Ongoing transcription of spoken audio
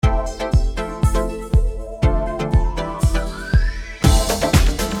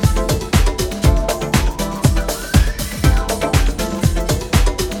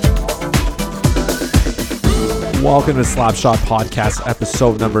Welcome to Slapshot Podcast,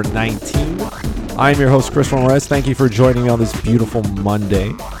 episode number 19. I'm your host, Chris Ramirez. Thank you for joining me on this beautiful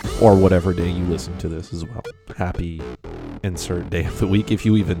Monday, or whatever day you listen to this as well. Happy insert day of the week, if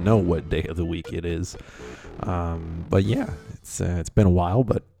you even know what day of the week it is. But yeah, it's been a while,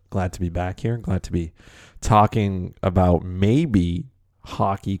 but glad to be back here. Glad to be talking about maybe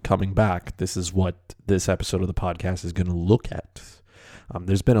hockey coming back. This is what this episode of the podcast is going to look at.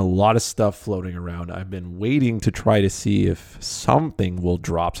 There's been a lot of stuff floating around. I've been waiting to try to see if something will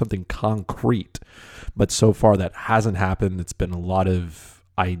drop, something concrete. But so far that hasn't happened. It's been a lot of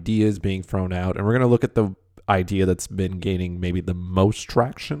ideas being thrown out. And we're going to look at the idea that's been gaining maybe the most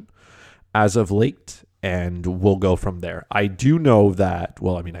traction as of late. And we'll go from there. I do know that,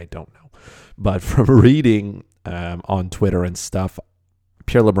 I don't know. But from reading on Twitter and stuff,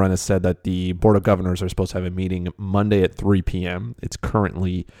 Pierre LeBrun has said that the Board of Governors are supposed to have a meeting Monday at 3 p.m. It's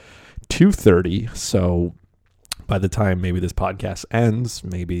currently 2:30, so by the time maybe this podcast ends,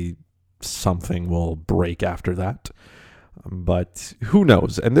 maybe something will break after that. But who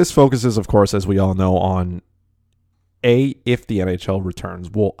knows? And this focuses, of course, as we all know, on if the NHL returns.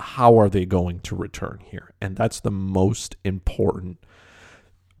 Well, how are they going to return here? And that's the most important.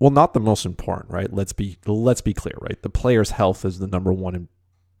 Well, not the most important, right? Let's be clear, right? The player's health is the number one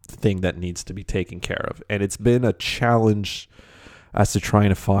thing that needs to be taken care of. And it's been a challenge as to trying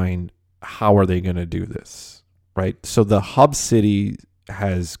to find how are they going to do this, right? So the hub city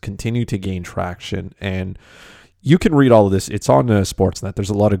has continued to gain traction, and you can read all of this. It's on Sportsnet. There's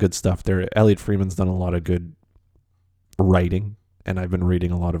a lot of good stuff there. Elliot Freeman's done a lot of good writing, and I've been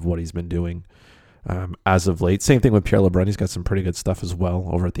reading a lot of what he's been doing as of late. Same thing with Pierre LeBrun. He's got some pretty good stuff as well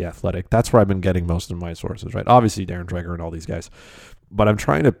over at The Athletic. That's where I've been getting most of my sources, right? Obviously, Darren Dreger and all these guys. But I'm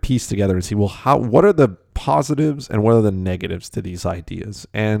trying to piece together and see, what are the positives and what are the negatives to these ideas?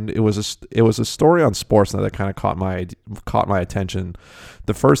 And it was a story on Sportsnet that kind of caught my attention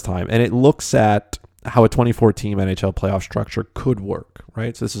the first time. And it looks at how a 24-team NHL playoff structure could work,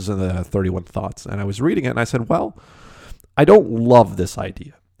 right? So this is in the 31 Thoughts. And I was reading it and I said, I don't love this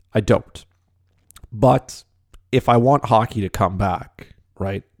idea. I don't. But if I want hockey to come back,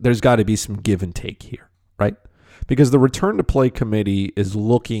 right, there's got to be some give and take here, right? Because the Return to Play Committee is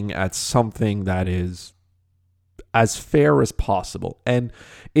looking at something that is as fair as possible. And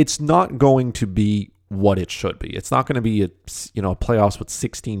it's not going to be what it should be. It's not going to be a playoffs with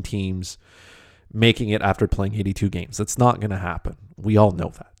 16 teams making it after playing 82 games. That's not going to happen. We all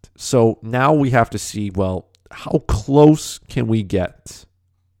know that. So now we have to see, how close can we get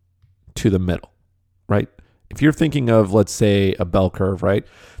to the middle, right? If you're thinking of, let's say, a bell curve, right?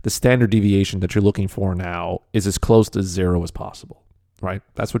 The standard deviation that you're looking for now is as close to zero as possible, right?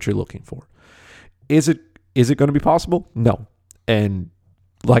 That's what you're looking for. Is it going to be possible? No. And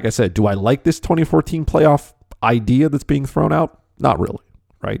like I said, do I like this 2014 playoff idea that's being thrown out? Not really,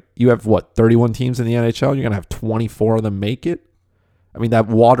 right? You have, 31 teams in the NHL? You're going to have 24 of them make it? I mean, that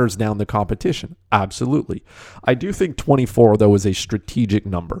waters down the competition. Absolutely. I do think 24, though, is a strategic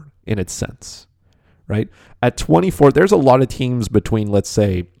number in its sense. Right? At 24, there's a lot of teams between, let's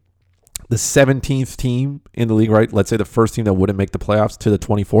say, the 17th team in the league, right? Let's say the first team that wouldn't make the playoffs to the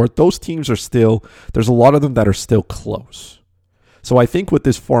 24th. Those teams are still, there's a lot of them that are still close. So I think what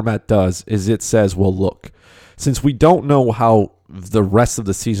this format does is it says, look, since we don't know how the rest of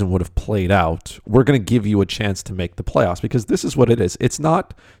the season would have played out, we're going to give you a chance to make the playoffs, because this is what it is. It's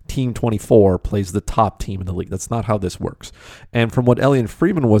not Team 24 plays the top team in the league. That's not how this works. And from what Elliot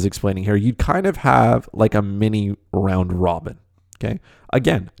Freeman was explaining here, you'd kind of have like a mini round robin. Okay.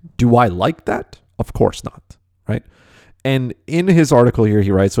 Again, do I like that? Of course not. Right. And in his article here,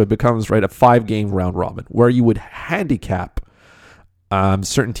 he writes, so it becomes, right, a 5-game round robin where you would handicap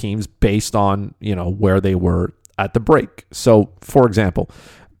certain teams based on, where they were at the break. So, for example,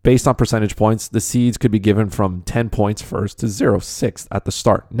 based on percentage points, the seeds could be given from 10 points first to 0-6 at the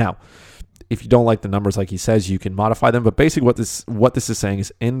start. Now, if you don't like the numbers, like he says, you can modify them. But basically what this is saying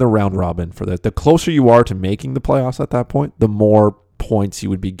is, in the round robin, for the closer you are to making the playoffs at that point, the more points you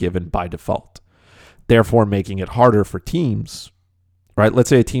would be given by default. Therefore, making it harder for teams, right? Let's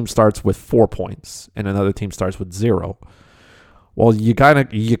say a team starts with 4 points and another team starts with 0. Well, you kind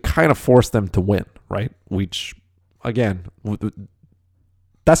of force them to win, right? Which, again,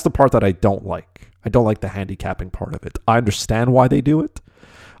 that's the part that I don't like. I don't like the handicapping part of it. I understand why they do it.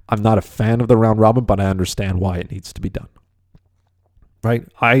 I'm not a fan of the round robin, but I understand why it needs to be done. Right?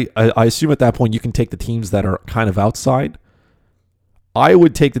 I assume at that point you can take the teams that are kind of outside. I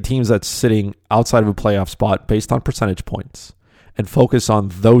would take the teams that's sitting outside of a playoff spot based on percentage points and focus on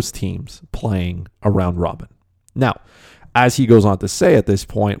those teams playing a round robin. Now, as he goes on to say at this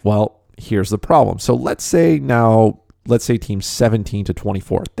point, here's the problem. So let's say teams 17 to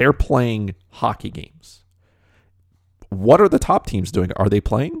 24, they're playing hockey games. What are the top teams doing? Are they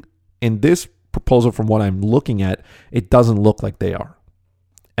playing? In this proposal, from what I'm looking at, it doesn't look like they are.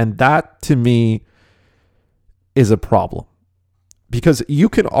 And that, to me, is a problem. Because you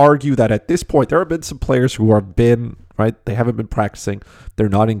can argue that at this point, there have been some players who have been, right? They haven't been practicing. They're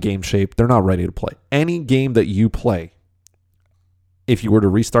not in game shape. They're not ready to play. Any game that you play, if you were to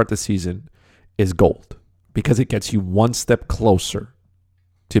restart the season, is gold. Because it gets you one step closer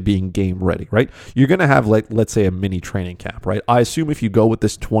to being game ready, right? You're going to have, like, let's say, a mini training camp, right? I assume if you go with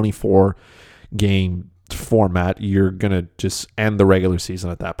this 24 game format, you're going to just end the regular season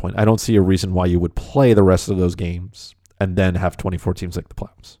at that point. I don't see a reason why you would play the rest of those games and then have 24 teams like the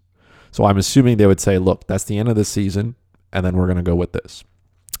playoffs. So I'm assuming they would say, look, that's the end of the season, and then we're going to go with this.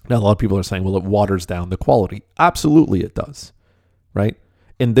 Now, a lot of people are saying, well, it waters down the quality. Absolutely it does, right?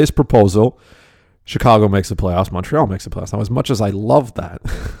 In this proposal, Chicago makes the playoffs, Montreal makes the playoffs. Now, as much as I love that,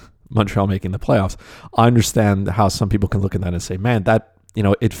 Montreal making the playoffs, I understand how some people can look at that and say, man, that,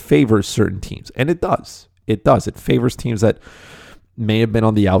 it favors certain teams. And it does. It does. It favors teams that may have been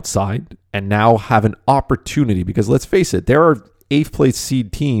on the outside and now have an opportunity, because let's face it, there are 8th place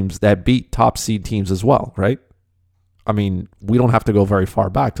seed teams that beat top seed teams as well, right? I mean, we don't have to go very far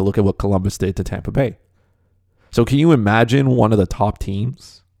back to look at what Columbus did to Tampa Bay. So can you imagine one of the top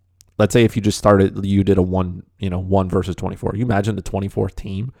teams? Let's say if you just started, you did a 1 versus 24. You imagine the 24th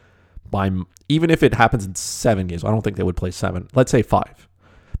team even if it happens in 7 games. I don't think they would play 7. Let's say 5.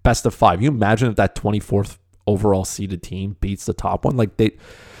 Best of 5. You imagine if that 24th overall seeded team beats the top one?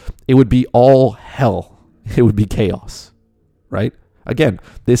 It would be all hell. It would be chaos, right? Again,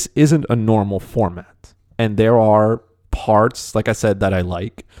 this isn't a normal format. And there are parts, like I said, that I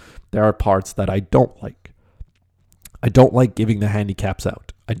like. There are parts that I don't like. I don't like giving the handicaps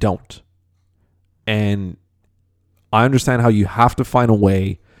out. I don't. And I understand how you have to find a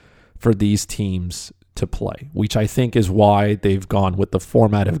way for these teams to play, which I think is why they've gone with the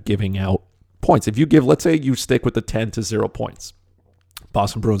format of giving out points. If you give, let's say you stick with the 10-0 points.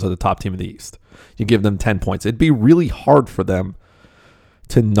 Boston Bruins are the top team in the East. You give them 10 points. It'd be really hard for them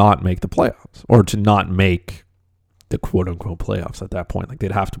to not make the playoffs or to not make the quote-unquote playoffs at that point. Like,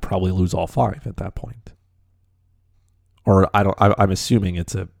 they'd have to probably lose all 5 at that point. Or I'm assuming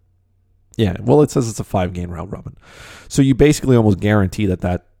it says it's a 5-game round robin. So you basically almost guarantee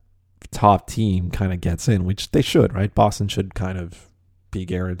that top team kind of gets in, which they should, right? Boston should kind of be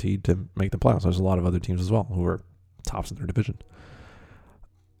guaranteed to make the playoffs. There's a lot of other teams as well who are tops in their division.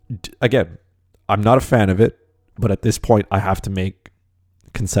 Again, I'm not a fan of it, but at this point, I have to make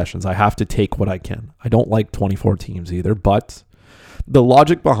concessions. I have to take what I can. I don't like 24 teams either, but the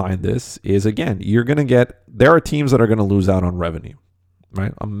logic behind this is, again, there are teams that are going to lose out on revenue,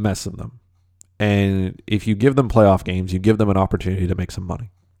 right? A mess of them. And if you give them playoff games, you give them an opportunity to make some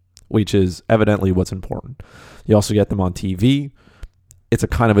money, which is evidently what's important. You also get them on TV. It's a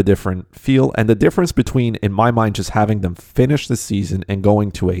kind of a different feel. And the difference between, in my mind, just having them finish the season and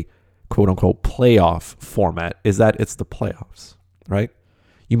going to a quote-unquote playoff format is that it's the playoffs, right?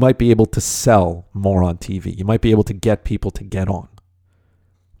 You might be able to sell more on TV. You might be able to get people to get on.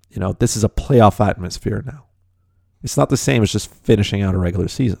 This is a playoff atmosphere now. It's not the same as just finishing out a regular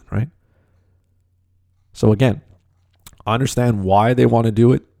season, right? So again, I understand why they want to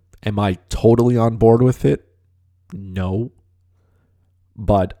do it. Am I totally on board with it? No.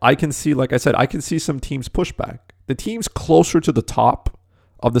 But I can see, like I said, I can see some teams push back. The teams closer to the top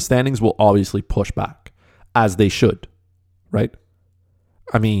of the standings will obviously push back, as they should, right?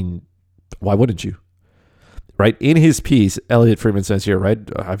 I mean, why wouldn't you? Right? In his piece, Elliot Friedman says here, right,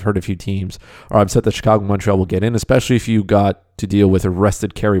 I've heard a few teams are upset that Chicago and Montreal will get in, especially if you got to deal with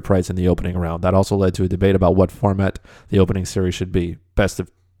arrested Carey Price in the opening round. That also led to a debate about what format the opening series should be. Best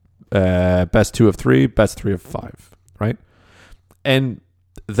 2 of 3, best 3 of 5, right? And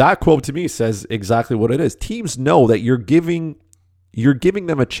that quote to me says exactly what it is. Teams know that you're giving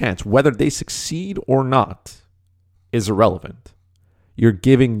them a chance. Whether they succeed or not is irrelevant. You're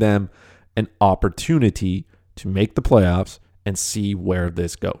giving them an opportunity to make the playoffs and see where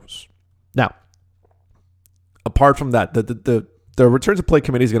this goes. Now, apart from that, the return to play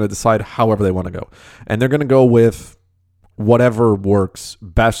committee is going to decide however they want to go. And they're going to go with whatever works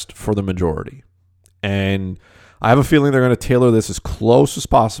best for the majority. And I have a feeling they're going to tailor this as close as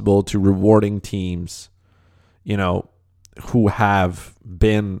possible to rewarding teams, who have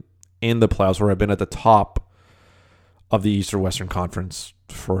been in the playoffs or have been at the top of the East or Western Conference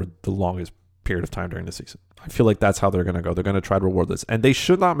for the longest period of time during the season. I feel like that's how they're going to go. They're going to try to reward this. And they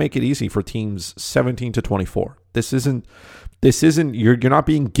should not make it easy for teams 17 to 24. This isn't you're not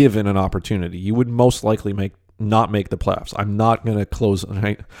being given an opportunity. You would most likely not make the playoffs. I'm not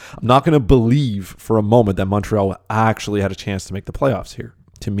going to believe for a moment that Montreal actually had a chance to make the playoffs here.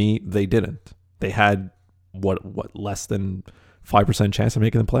 To me, they didn't. They had what less than 5% chance of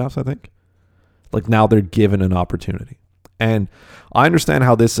making the playoffs, I think. Like, now they're given an opportunity. And I understand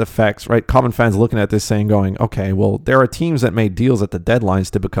how this affects, right? Common fans looking at this saying, going, okay, well, there are teams that made deals at the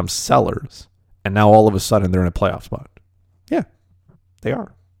deadlines to become sellers, and now all of a sudden they're in a playoff spot. Yeah, they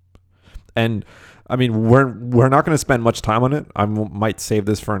are. And I mean, we're not going to spend much time on it. I might save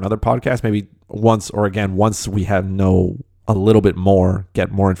this for another podcast, maybe once we have a little bit more, get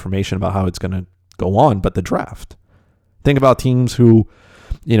more information about how it's going to go on. But the draft, think about teams who,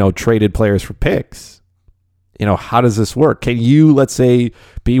 traded players for picks. How does this work? Can you, let's say,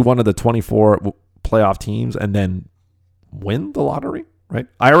 be one of the 24 playoff teams and then win the lottery, right?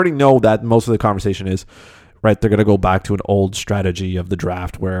 I already know that most of the conversation is, right, they're going to go back to an old strategy of the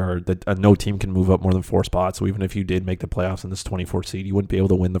draft where no team can move up more than 4 spots. So even if you did make the playoffs in this 24 seed, you wouldn't be able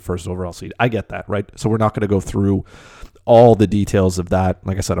to win the first overall seed. I get that, right? So we're not going to go through all the details of that.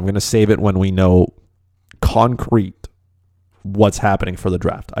 Like I said, I'm going to save it when we know concrete what's happening for the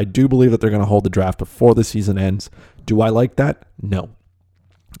draft. I do believe that they're going to hold the draft before the season ends. Do I like that? No.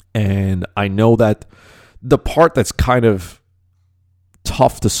 And I know that the part that's kind of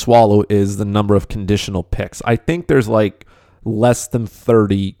tough to swallow is the number of conditional picks. I think there's like less than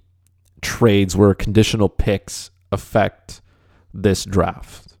 30 trades where conditional picks affect this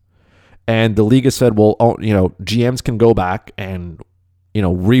draft. And the league has said, well, GMs can go back and,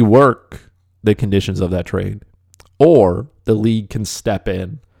 rework the conditions of that trade, or the league can step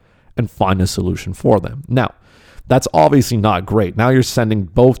in and find a solution for them. Now, that's obviously not great. Now you're sending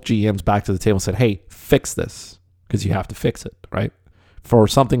both GMs back to the table and said, hey, fix this, because you have to fix it, right? For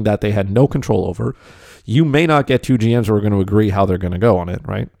something that they had no control over. You may not get 2 GMs who are going to agree how they're going to go on it,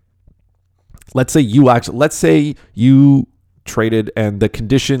 right? Let's say you traded and the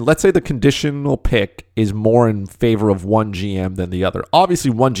conditional pick is more in favor of one GM than the other. Obviously,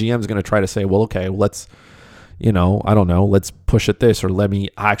 one GM is going to try to say, well, okay, let's push it this, or let me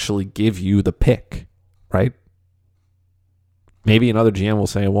actually give you the pick, right? Maybe another GM will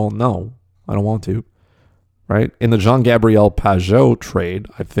say, well, no, I don't want to. Right? In the Jean-Gabriel Pageau trade,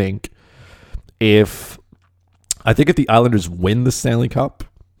 I think if the Islanders win the Stanley Cup,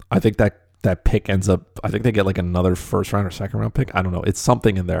 I think that pick ends up, I think they get like another first round or second round pick. I don't know. It's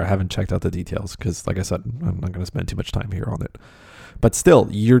something in there. I haven't checked out the details because, like I said, I'm not going to spend too much time here on it. But still,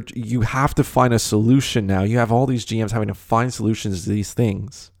 you have to find a solution now. You have all these GMs having to find solutions to these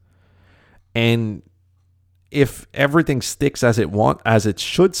things. And if everything sticks as it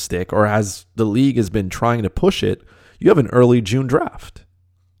should stick, or as the league has been trying to push it, you have an early June draft.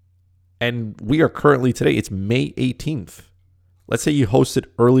 And we are currently today, it's May 18th. Let's say you host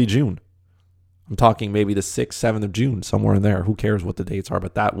it early June. I'm talking maybe the 6th, 7th of June, somewhere in there. Who cares what the dates are,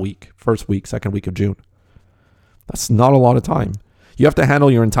 but that week, first week, second week of June. That's not a lot of time. You have to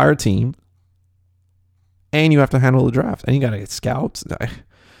handle your entire team, and you have to handle the draft, and you got to get scouts.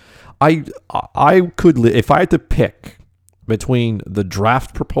 I could, if I had to pick between the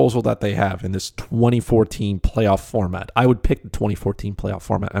draft proposal that they have in this 2014 playoff format, I would pick the 2014 playoff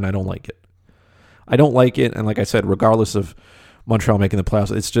format, and I don't like it. And like I said, regardless of Montreal making the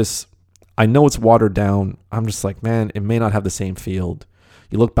playoffs, it's just, I know it's watered down. I'm just like, man, it may not have the same field.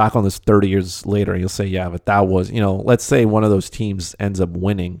 You look back on this 30 years later, and you'll say, yeah, but that was, let's say one of those teams ends up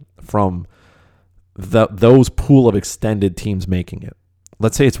winning from those pool of extended teams making it.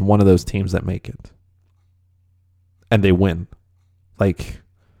 Let's say it's one of those teams that make it and they win. Like,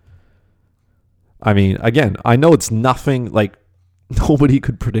 I mean, again, I know it's nothing, like, nobody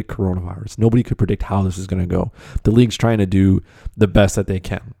could predict coronavirus. Nobody could predict how this is going to go. The league's trying to do the best that they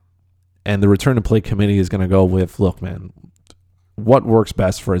can. And the return to play committee is going to go with, look, man, what works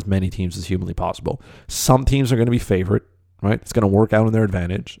best for as many teams as humanly possible. Some teams are going to be favorite, right? It's going to work out in their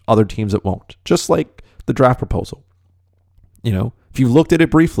advantage. Other teams it won't. Just like the draft proposal. If you looked at it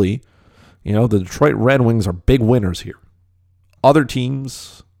briefly, the Detroit Red Wings are big winners here. Other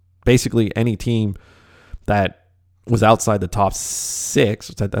teams, basically any team that was outside the top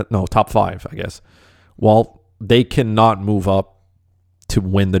 5, I guess, well, they cannot move up to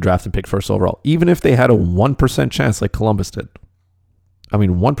win the draft and pick first overall, even if they had a 1% chance like Columbus did. I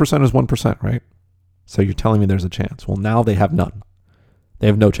mean, 1% is 1%, right? So you're telling me there's a chance. Well, now they have none. They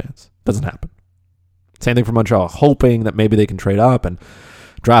have no chance. Doesn't happen. Same thing for Montreal, hoping that maybe they can trade up and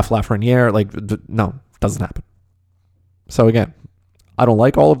draft Lafreniere. Like, no, doesn't happen. So again, I don't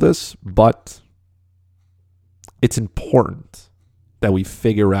like all of this, but it's important that we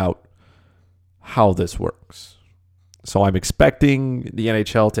figure out how this works, So I'm expecting the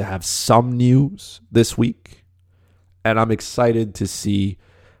NHL to have some news this week, and I'm excited to see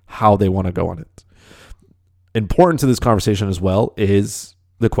how they want to go on it. Important to this conversation as well is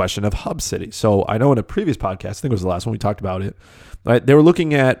the question of hub cities. So I know in a previous podcast, I think it was the last one we talked about it, right? They were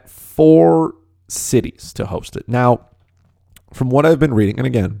looking at 4 cities to host it. Now, from what I've been reading, and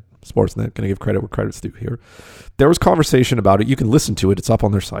again, Sportsnet, going to give credit where credit's due here, there was conversation about it. You can listen to it. It's up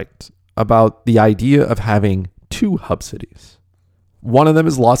on their site, about the idea of having 2 hub cities. One of them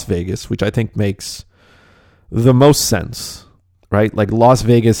is Las Vegas, which I think makes the most sense, right? Like Las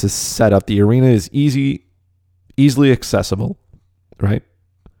Vegas is set up. The arena is easily accessible, right?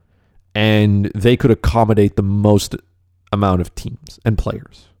 And they could accommodate the most amount of teams and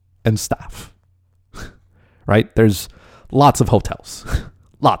players and staff, right? There's lots of hotels,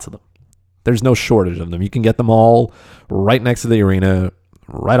 lots of them. There's no shortage of them. You can get them all right next to the arena,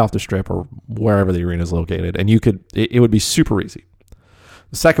 right off the strip or wherever the arena is located. And it would be super easy.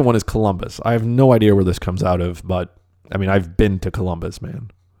 The second one is Columbus. I have no idea where this comes out of, but I mean, I've been to Columbus,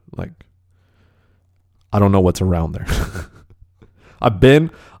 man. Like, I don't know what's around there.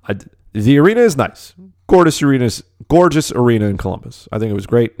 The arena is nice. Gorgeous arena in Columbus. I think it was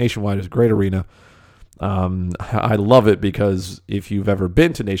great. Nationwide is a great arena. I love it because if you've ever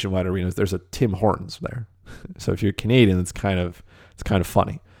been to Nationwide arenas, there's a Tim Hortons there. So if you're Canadian, it's kind of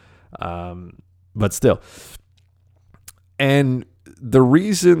funny. But still. And the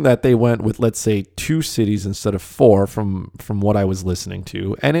reason that they went with, let's say, 2 cities instead of 4 from what I was listening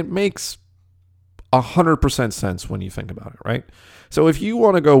to, and it makes 100% sense when you think about it, right? So if you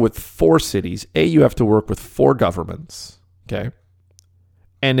want to go with 4 cities, you have to work with 4 governments, okay?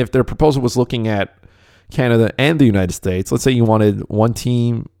 And if their proposal was looking at Canada and the United States, let's say you wanted one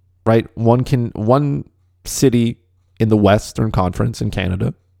team, right? One city in the Western Conference in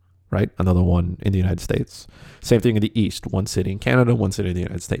Canada, right? Another one in the United States. Same thing in the East, one city in Canada, one city in the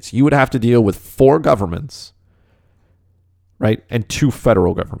United States. You would have to deal with 4 governments, right? And 2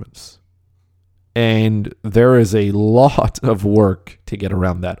 federal governments. And there is a lot of work to get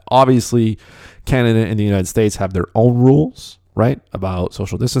around that. Obviously, Canada and the United States have their own rules, right, about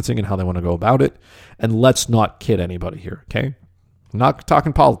social distancing and how they want to go about it. And let's not kid anybody here, okay? I'm not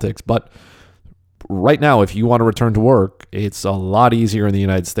talking politics, but right now, if you want to return to work, it's a lot easier in the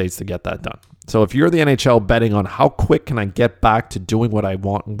United States to get that done. So if you're the NHL betting on how quick can I get back to doing what I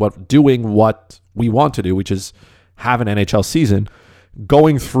want, doing what we want to do, which is have an NHL season,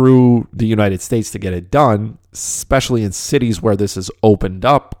 going through the United States to get it done, especially in cities where this is opened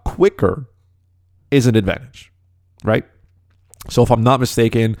up quicker, is an advantage, right? So if I'm not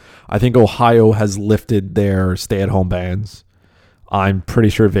mistaken, I think Ohio has lifted their stay-at-home bans. I'm pretty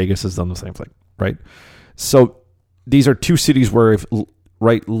sure Vegas has done the same thing, right? So these are 2 cities where,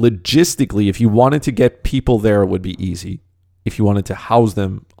 logistically, if you wanted to get people there, it would be easy. If you wanted to house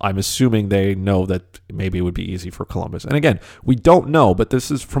them, I'm assuming they know that maybe it would be easy for Columbus. And again, we don't know, but this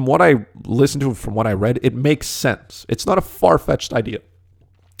is from what I listened to, from what I read, it makes sense. It's not a far-fetched idea.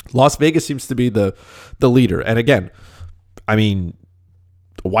 Las Vegas seems to be the leader. And again, I mean,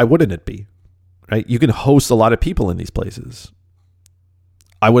 why wouldn't it be? Right? You can host a lot of people in these places.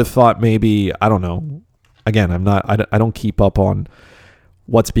 I would have thought maybe, I don't know. Again, I don't keep up on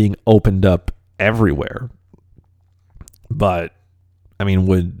what's being opened up everywhere. But, I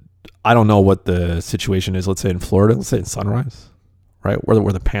mean, I don't know what the situation is, let's say in Florida, let's say in Sunrise, right?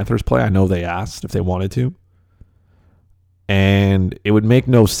 Where the Panthers play. I know they asked if they wanted to. And it would make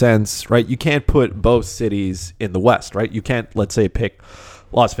no sense, right? You can't put both cities in the West, right? You can't, let's say, pick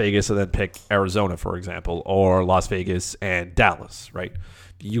Las Vegas and then pick Arizona, for example, or Las Vegas and Dallas, right?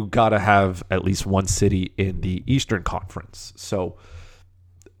 You got to have at least one city in the Eastern Conference. So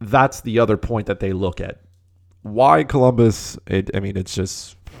that's the other point that they look at. Why Columbus? It's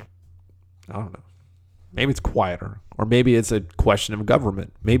just, I don't know. Maybe it's quieter, or maybe it's a question of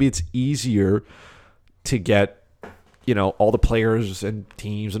government. Maybe it's easier to get, all the players and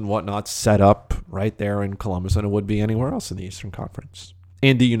teams and whatnot set up right there in Columbus than it would be anywhere else in the Eastern Conference.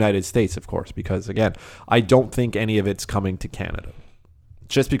 In the United States, of course, because again, I don't think any of it's coming to Canada.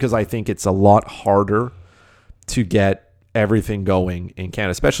 Just because I think it's a lot harder to get everything going in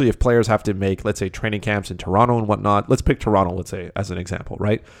Canada, especially if players have to make, let's say, training camps in Toronto and whatnot. Let's pick Toronto, let's say, as an example,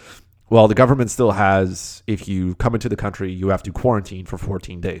 right? Well, the government still has, if you come into the country, you have to quarantine for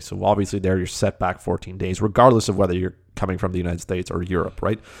 14 days. So obviously there you're set back 14 days, regardless of whether you're coming from the United States or Europe,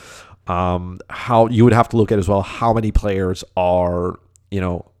 right? How you would have to look at as well, how many players are,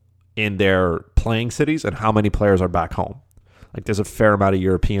 in their playing cities and how many players are back home. Like there's a fair amount of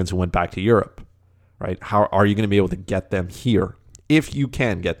Europeans who went back to Europe, right? How are you going to be able to get them here if you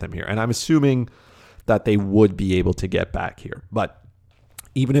can get them here? And I'm assuming that they would be able to get back here. But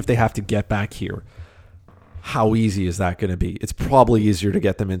even if they have to get back here, how easy is that going to be? It's probably easier to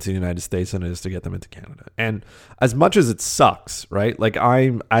get them into the United States than it is to get them into Canada. And as much as it sucks, right? Like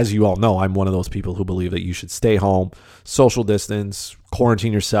as you all know, I'm one of those people who believe that you should stay home, social distance,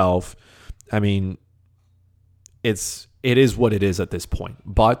 quarantine yourself. I mean, it is what it is at this point.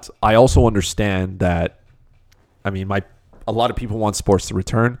 But I also understand that, a lot of people want sports to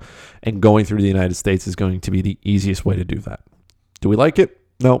return, and going through the United States is going to be the easiest way to do that. Do we like it?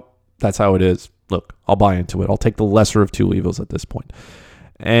 No, that's how it is. Look, I'll buy into it. I'll take the lesser of two evils at this point.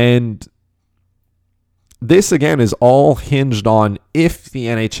 And this, again, is all hinged on if the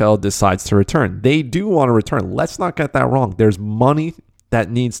NHL decides to return. They do want to return. Let's not get that wrong. There's money that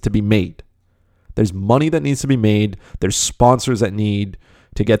needs to be made. There's sponsors that need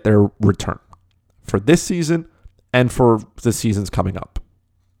to get their return for this season and for the seasons coming up.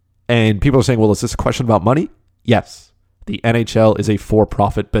 And people are saying, well, is this a question about money? Yes. The NHL is a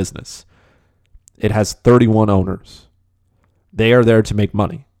for-profit business. It has 31 owners. They are there to make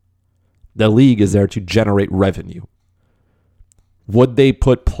money. The league is there to generate revenue. Would they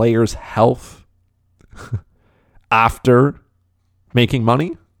put players' health after making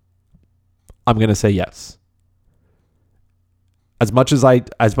money? I'm going to say yes. As much as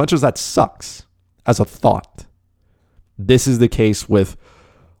that sucks as a thought, this is the case with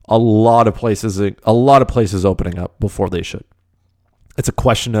a lot of places opening up before they should. It's a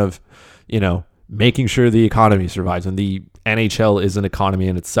question of, making sure the economy survives. And the NHL is an economy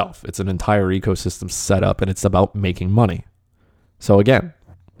in itself. It's an entire ecosystem set up, and it's about making money. So again,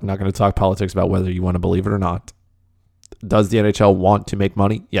 I'm not going to talk politics about whether you want to believe it or not. Does the NHL want to make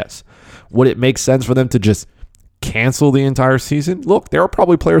money? Yes. Would it make sense for them to just cancel the entire season? Look, there are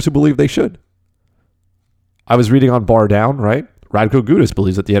probably players who believe they should. I was reading on Bar Down, right? Radko Gudas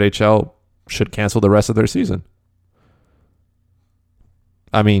believes that the NHL should cancel the rest of their season.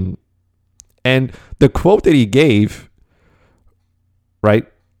 And the quote that he gave, right?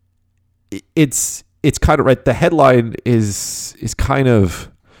 It's kind of right. The headline is kind of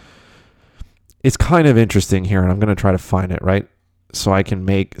interesting here, and I'm going to try to find it, right, so I can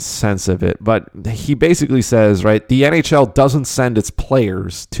make sense of it. But he basically says, right, the NHL doesn't send its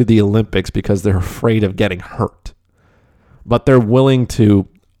players to the Olympics because they're afraid of getting hurt, but they're willing to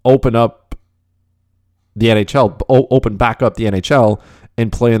open back up the NHL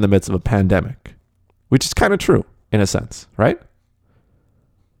and play in the midst of a pandemic, which is kind of true in a sense, right?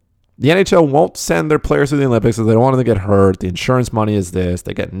 The NHL won't send their players to the Olympics because they don't want them to get hurt. The insurance money is this.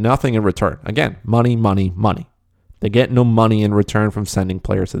 They get nothing in return. Again, money, money, money. They get no money in return from sending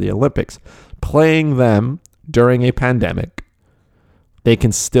players to the Olympics. Playing them during a pandemic, they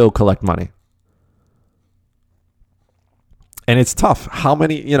can still collect money. And it's tough. How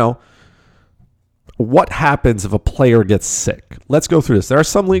many, what happens if a player gets sick? Let's go through this. There are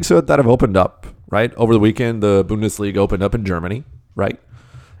some leagues that have opened up, right? Over the weekend, the Bundesliga opened up in Germany, right?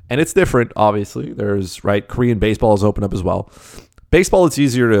 And it's different, obviously. There's, right, Korean baseball has opened up as well. Baseball, it's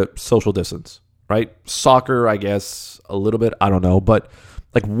easier to social distance, right? Soccer, I guess, a little bit. I don't know. But,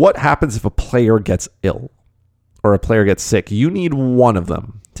 like, what happens if a player gets ill or a player gets sick? You need one of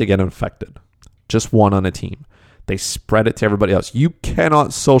them to get infected. Just one on a team. They spread it to everybody else. You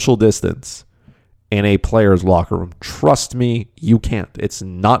cannot social distance in a player's locker room. Trust me, you can't. It's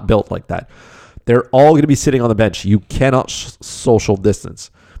not built like that. They're all going to be sitting on the bench. You cannot social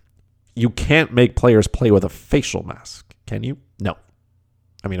distance. You can't make players play with a facial mask, can you? No.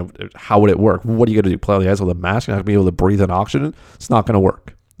 How would it work? What are you going to do? Play on the ice with a mask? You're not going to be able to breathe in oxygen? It's not going to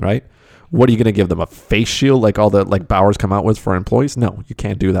work, right? What are you going to give them? A face shield like all the Bowers come out with for employees? No, you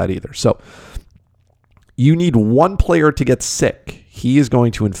can't do that either. So you need one player to get sick. He is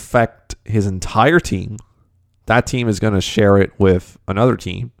going to infect his entire team. That team is going to share it with another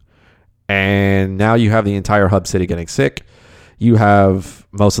team. And now you have the entire hub city getting sick. You have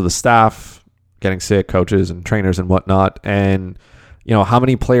most of the staff getting sick, coaches and trainers and whatnot. And, how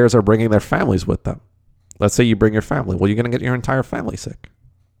many players are bringing their families with them? Let's say you bring your family. Well, you're going to get your entire family sick.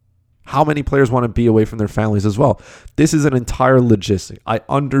 How many players want to be away from their families as well? This is an entire logistic. I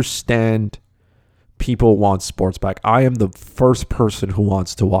understand people want sports back. I am the first person who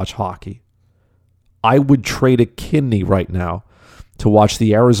wants to watch hockey. I would trade a kidney right now to watch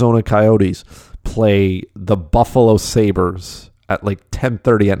the Arizona Coyotes play the Buffalo Sabres at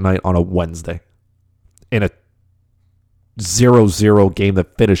 10:30 at night on a Wednesday in a 0-0 game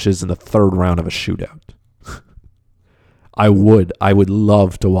that finishes in the third round of a shootout. I would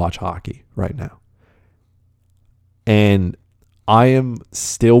love to watch hockey right now. And I am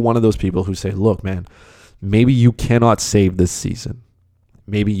still one of those people who say, look, man, maybe you cannot save this season.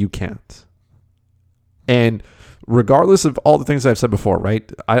 Maybe you can't. And regardless of all the things I've said before,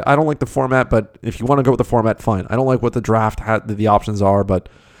 right? I don't like the format, but if you want to go with the format, fine. I don't like what the draft the options are, but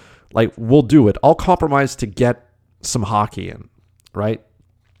like we'll do it. I'll compromise to get some hockey in, right?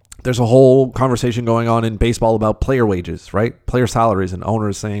 There's a whole conversation going on in baseball about player wages, right? Player salaries, and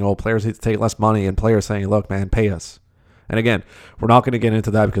owners saying, oh, players need to take less money, and players saying, look, man, pay us. And again, we're not going to get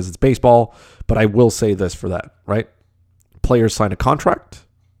into that because it's baseball, but I will say this for that, right? Players sign a contract,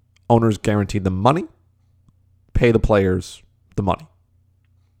 owners guarantee the money, pay the players the money.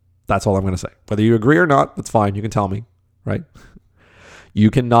 That's all I'm going to say. Whether you agree or not, that's fine. You can tell me, right? You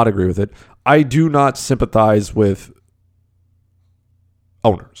cannot agree with it. I do not sympathize with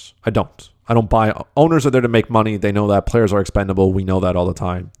owners. I don't buy. Owners are there to make money. They know that. Players are expendable. We know that all the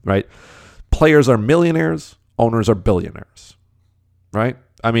time, right? Players are millionaires. Owners are billionaires, right?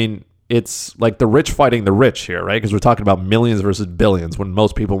 I mean, it's like the rich fighting the rich here, right? Because we're talking about millions versus billions when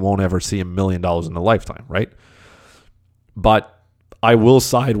most people won't ever see $1 million in a lifetime, right? But I will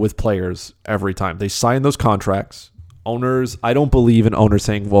side with players every time. They sign those contracts. Owners, I don't believe in owners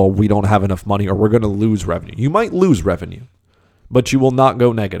saying, well, we don't have enough money or we're going to lose revenue. You might lose revenue, but you will not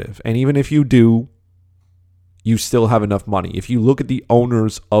go negative. And even if you do, you still have enough money. If you look at the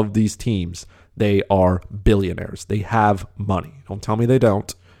owners of these teams, they are billionaires. They have money. Don't tell me they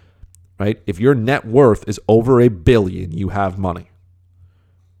don't, right? If your net worth is over $1 billion, you have money.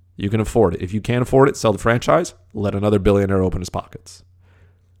 You can afford it. If you can't afford it, sell the franchise, let another billionaire open his pockets.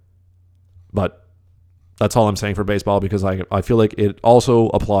 But that's all I'm saying for baseball because I feel like it also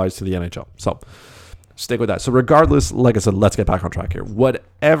applies to the NHL. So stick with that. So regardless, like I said, let's get back on track here.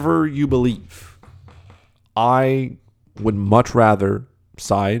 Whatever you believe, I would much rather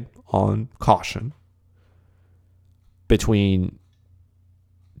side on caution between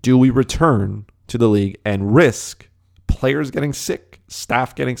do we return to the league and risk players getting sick,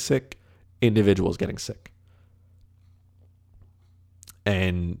 staff getting sick, individuals getting sick.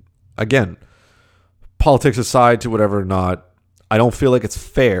 And again, politics aside to whatever or not, I don't feel like it's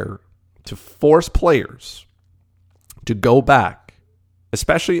fair to force players to go back,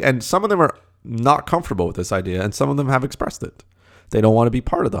 especially, and some of them are not comfortable with this idea, and some of them have expressed it. They don't want to be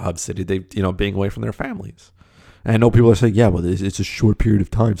part of the hub city, being away from their families. And I know people are saying, yeah, well, it's a short period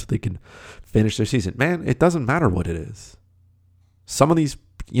of time so they can finish their season. Man, it doesn't matter what it is. Some of these,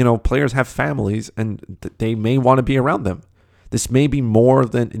 players have families and they may want to be around them. This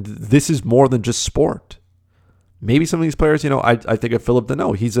is more than just sport. Maybe some of these players, I think of Philip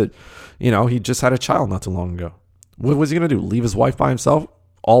Deneau. He just had a child not too long ago. What was he going to do? Leave his wife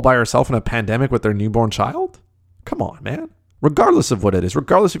all by herself in a pandemic with their newborn child? Come on, man. Regardless of what it is,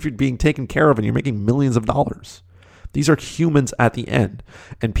 regardless if you're being taken care of and you're making millions of dollars. These are humans at the end.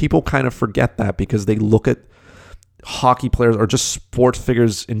 And people kind of forget that because they look at hockey players or just sports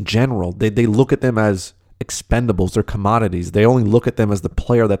figures in general. They look at them as expendables. They're commodities. They only look at them as the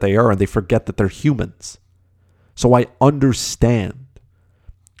player that they are and they forget that they're humans. So I understand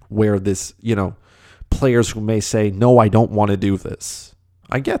where this, players who may say, no, I don't want to do this.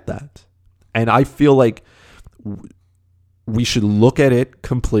 I get that. And I feel like we should look at it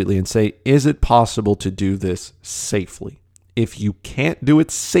completely and say, is it possible to do this safely? If you can't do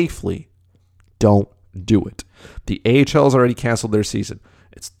it safely, don't do it. The AHL has already canceled their season.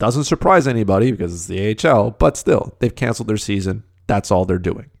 It doesn't surprise anybody because it's the AHL, but still, they've canceled their season. That's all they're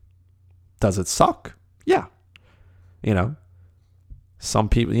doing. Does it suck? Yeah. Some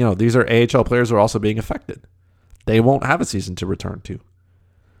people, these are AHL players who are also being affected. They won't have a season to return to.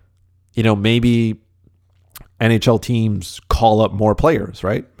 Maybe NHL teams call up more players,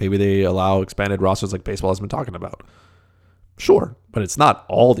 right? Maybe they allow expanded rosters like baseball has been talking about. Sure, but it's not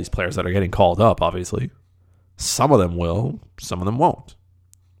all these players that are getting called up, obviously. Some of them will, some of them won't.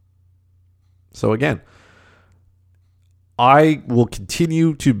 So again, I will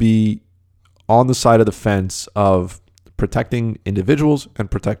continue to be on the side of the fence of protecting individuals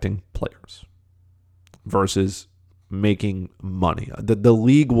and protecting players versus making money. The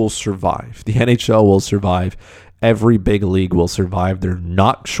league will survive. The NHL will survive. Every big league will survive. They're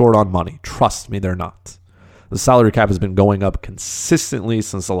not short on money. Trust me, they're not. The salary cap has been going up consistently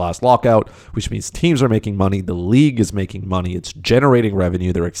since the last lockout, which means teams are making money. The league is making money. It's generating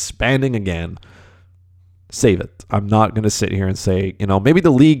revenue. They're expanding again. Save it. I'm not going to sit here and say, maybe the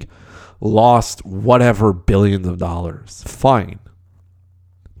league lost whatever billions of dollars. Fine.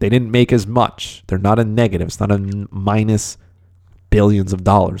 They didn't make as much. They're not a negative. It's not a minus billions of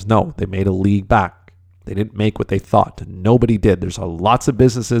dollars. No, they made a league back. They didn't make what they thought. Nobody did. There's lots of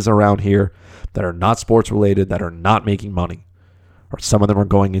businesses around here that are not sports related, that are not making money, or some of them are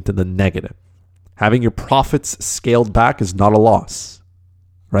going into the negative. Having your profits scaled back is not a loss,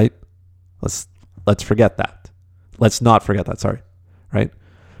 right? Let's Let's forget that. Let's not forget that, sorry. Right?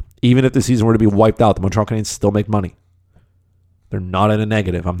 Even if the season were to be wiped out, the Montreal Canadiens still make money. They're not in a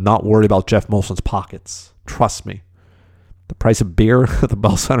negative. I'm not worried about Jeff Molson's pockets. Trust me. The price of beer at the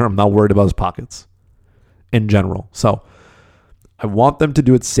Bell Center, I'm not worried about his pockets in general. So I want them to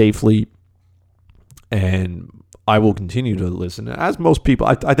do it safely, and I will continue to listen. As most people,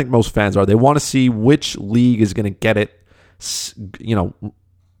 I think most fans are. They want to see which league is going to get it,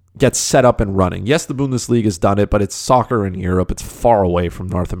 get set up and running. Yes, the Bundesliga has done it, but it's soccer in Europe. It's far away from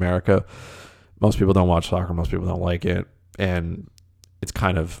North America. Most people don't watch soccer. Most people don't like it. And it's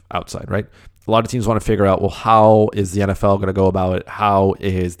kind of outside, right? A lot of teams want to figure out, well, how is the NFL going to go about it? How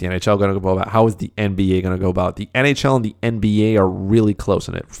is the NHL going to go about it? How is the NBA going to go about it? The NHL and the NBA are really close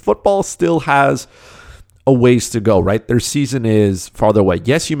in it. Football still has a ways to go, right? Their season is farther away.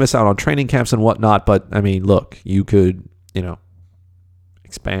 Yes, you miss out on training camps and whatnot, but I mean, look, you could,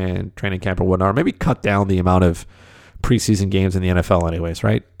 expand training camp or whatnot, or maybe cut down the amount of preseason games in the NFL anyways,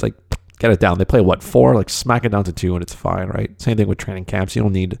 right? It's like, get it down. They play 4? Like smack it down to 2 and it's fine, right? Same thing with training camps. You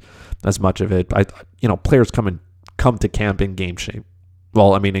don't need as much of it. Players come to camp in game shape.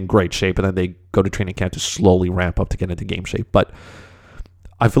 Well, I mean, in great shape, and then they go to training camp to slowly ramp up to get into game shape. But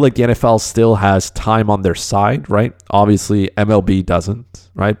I feel like the NFL still has time on their side, right? Obviously, MLB doesn't,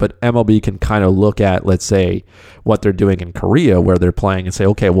 right? But MLB can kind of look at, let's say, what they're doing in Korea, where they're playing, and say,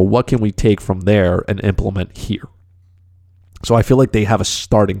 okay, well, what can we take from there and implement here? So I feel like they have a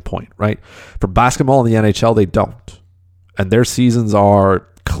starting point, right? For basketball in the NHL, they don't. And their seasons are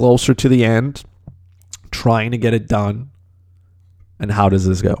closer to the end, trying to get it done. And how does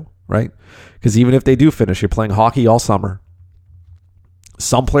this go, right? Because even if they do finish, you're playing hockey all summer.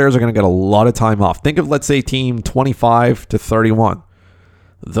 Some players are going to get a lot of time off. Think of, let's say, team 25 to 31.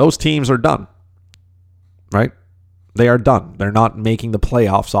 Those teams are done, right? They are done. They're not making the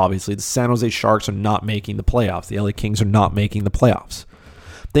playoffs, obviously. The San Jose Sharks are not making the playoffs. The LA Kings are not making the playoffs.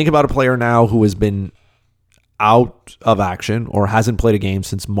 Think about a player now who has been out of action or hasn't played a game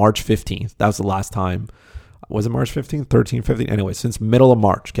since March 15th. That was the last time. Was it March 15th? 13th, 15th? Anyway, since middle of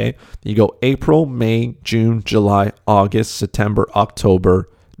March, okay? You go April, May, June, July, August, September, October.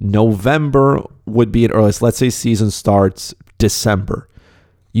 November would be at earliest. Let's say season starts December.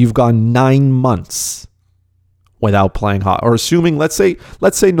 You've gone 9 months without playing hockey. Or assuming, let's say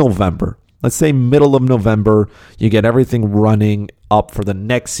November. Let's say middle of November, you get everything running up for the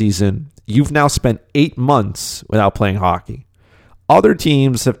next season. You've now spent 8 months without playing hockey. Other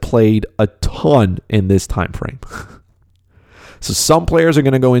teams have played a ton in this time frame. So some players are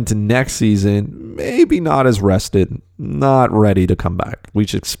going to go into next season maybe not as rested, not ready to come back,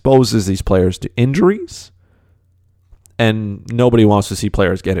 which exposes these players to injuries. And nobody wants to see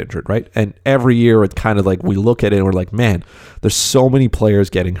players get injured, right? And every year it's kind of like we look at it and we're like, man, there's so many players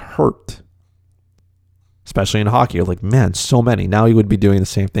getting hurt. Especially in hockey. You're like, man, so many. Now you would be doing the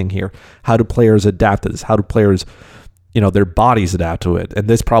same thing here. How do players adapt to this? How do players, their bodies adapt to it? And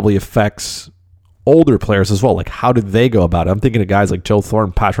this probably affects older players as well. Like, how do they go about it? I'm thinking of guys like Joe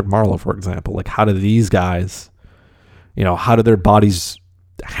Thornton, Patrick Marleau, for example. Like, how do these guys, how do their bodies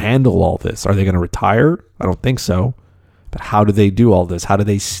handle all this? Are they going to retire? I don't think so. But how do they do all this? How do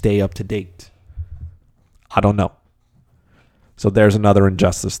they stay up to date? I don't know. So there's another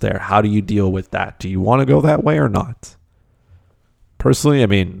injustice there. How do you deal with that? Do you want to go that way or not? Personally, I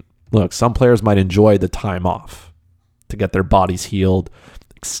mean, look, some players might enjoy the time off to get their bodies healed,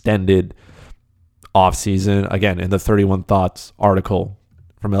 extended off season. Again, in the 31 Thoughts article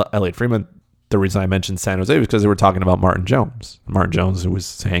from Elliot Friedman, the reason I mentioned San Jose was because they were talking about Martin Jones. Martin Jones was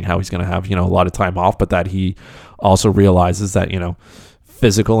saying how he's going to have, a lot of time off, but that he also realizes that,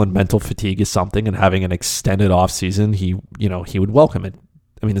 physical and mental fatigue is something, and having an extended off season, he would welcome it.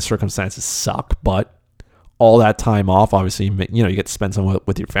 I mean, the circumstances suck, but all that time off, obviously, you get to spend some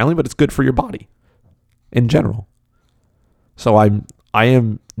with your family, but it's good for your body in general. So I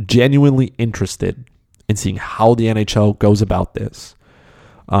am genuinely interested in seeing how the NHL goes about this.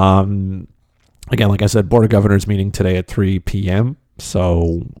 Again, like I said, Board of Governors meeting today at 3 p.m.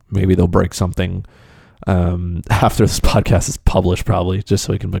 So maybe they'll break something after this podcast is published, probably, just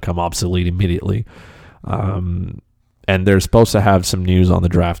so it can become obsolete immediately. And they're supposed to have some news on the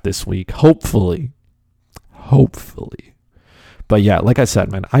draft this week, hopefully. But yeah, like I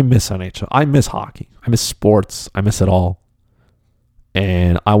said, man, I miss NHL. I miss hockey. I miss sports. I miss it all.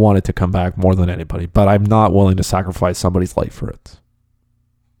 And I want it to come back more than anybody, but I'm not willing to sacrifice somebody's life for it.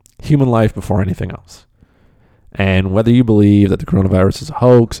 Human life before anything else. And whether you believe that the coronavirus is a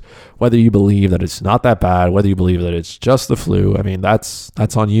hoax, whether you believe that it's not that bad, whether you believe that it's just the flu, I mean, that's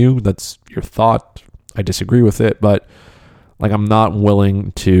on you. That's your thought. I disagree with it, but like, I'm not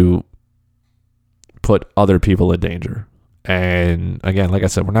willing to put other people in danger. And again, like I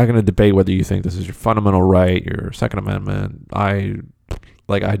said, we're not going to debate whether you think this is your fundamental right, your Second Amendment. I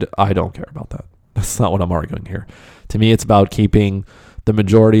don't care about that. That's not what I'm arguing here. To me, it's about keeping the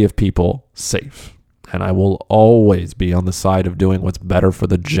majority of people safe. And I will always be on the side of doing what's better for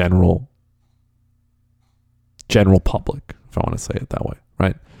the general public, if I want to say it that way,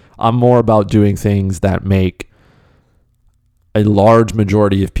 right? I'm more about doing things that make a large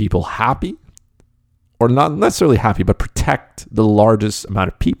majority of people happy, or not necessarily happy, but protect the largest amount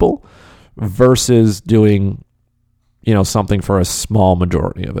of people versus doing, something for a small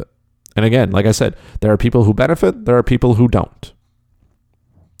majority of it. And again, like I said, there are people who benefit, there are people who don't.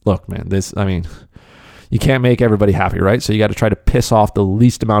 Look, man, you can't make everybody happy, right? So you got to try to piss off the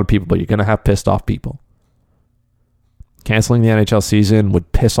least amount of people, but you're going to have pissed off people. Canceling the NHL season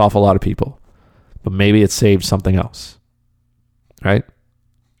would piss off a lot of people, but maybe it saved something else, right?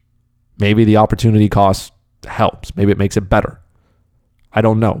 Maybe the opportunity cost helps. Maybe it makes it better. I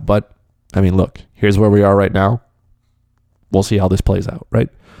don't know, but look, here's where we are right now. We'll see how this plays out, right?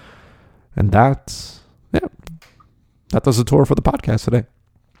 And that does the tour for the podcast today.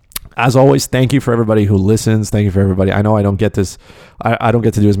 As always, thank you for everybody who listens. Thank you for everybody. I know I don't get this. I don't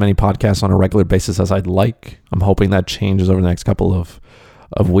get to do as many podcasts on a regular basis as I'd like. I'm hoping that changes over the next couple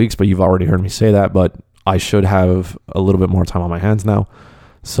of weeks, but you've already heard me say that. But I should have a little bit more time on my hands now.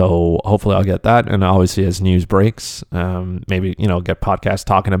 So hopefully I'll get that. And obviously as news breaks, maybe, get podcasts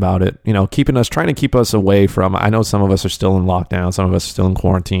talking about it, trying to keep us away from, I know some of us are still in lockdown. Some of us are still in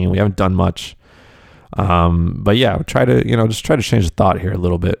quarantine. We haven't done much. But yeah, try to change the thought here a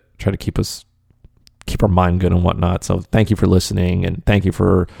little bit. Try to keep our mind good and whatnot. So thank you for listening, and thank you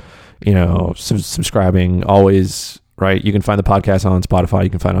for, subscribing always, right? You can find the podcast on Spotify. You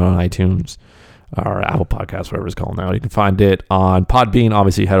can find it on iTunes or Apple Podcasts, whatever it's called now. You can find it on Podbean.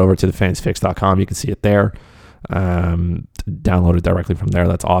 Obviously, head over to thefansfix.com. You can see it there. Download it directly from there.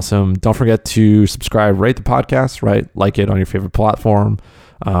 That's awesome. Don't forget to subscribe, rate the podcast, right? Like it on your favorite platform.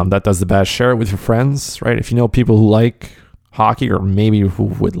 That does the best. Share it with your friends, right? If you know people who like hockey, or maybe who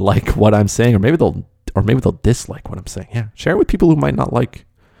would like what I'm saying, or maybe they'll dislike what I'm saying. Yeah, share it with people who might not like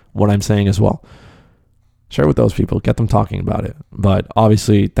what I'm saying as well. Share it with those people. Get them talking about it. But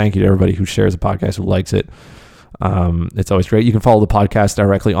obviously, thank you to everybody who shares the podcast, who likes it. It's always great. You can follow the podcast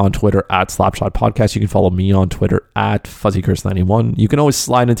directly on Twitter at Slapshot Podcast. You can follow me on Twitter at FuzzyCurse91. You can always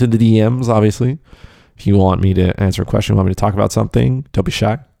slide into the DMs, obviously. If you want me to answer a question, want me to talk about something, don't be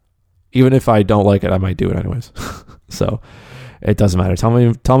shy. Even if I don't like it, I might do it anyways. So it doesn't matter. Tell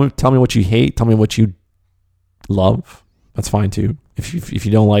me what you hate. Tell me what you love. That's fine too. If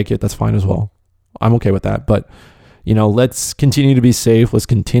you don't like it, that's fine as well. I'm okay with that. But let's continue to be safe. Let's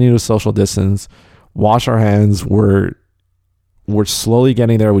continue to social distance. Wash our hands. We're slowly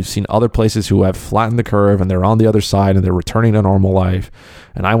getting there. We've seen other places who have flattened the curve and they're on the other side and they're returning to normal life.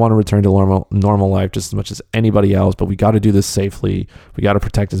 And I want to return to normal life just as much as anybody else, but we got to do this safely. We got to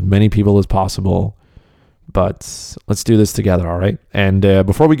protect as many people as possible, but let's do this together. All right. And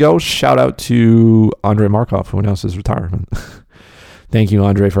before we go, shout out to Andrei Markov, who announced his retirement. Thank you,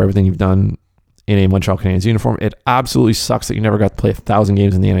 Andrei, for everything you've done in a Montreal Canadiens uniform. It absolutely sucks that you never got to play 1,000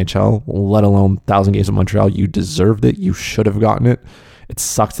 games in the NHL, let alone 1,000 games in Montreal. You deserved it. You should have gotten it. It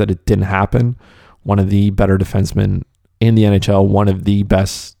sucks that it didn't happen. One of the better defensemen in the NHL, one of the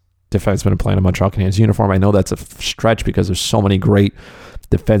best defensemen playing a Montreal Canadiens uniform. I know that's a stretch because there's so many great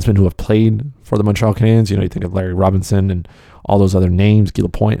defensemen who have played for the Montreal Canadiens. You think of Larry Robinson and all those other names. Guy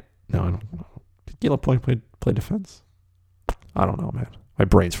Lapointe. No, I don't know. Did Guy Lapointe play defense? I don't know, man. My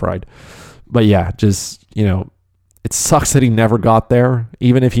brain's fried. But yeah, just, it sucks that he never got there.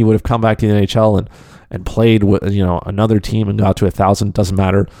 Even if he would have come back to the NHL and played with, another team and got to 1,000, doesn't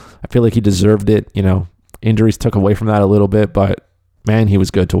matter. I feel like he deserved it. Injuries took away from that a little bit, but man, he was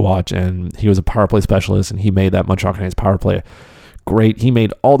good to watch, and he was a power play specialist, and he made that Montreal Canadiens power play great. He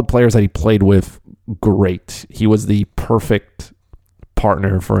made all the players that he played with great. He was the perfect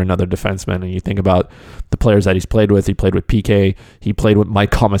partner for another defenseman. And you think about the players that he's played with. He played with PK. He played with Mike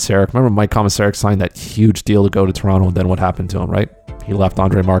Komisarek. Remember Mike Komisarek signed that huge deal to go to Toronto, and then what happened to him, right? He left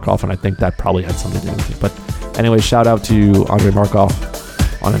Andrei Markov, and I think that probably had something to do with it. But anyway, shout out to Andrei Markov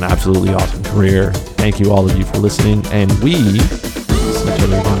on an absolutely awesome career. Thank you, all of you, for listening, and we see each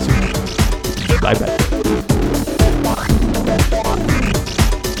other again soon. Bye-bye.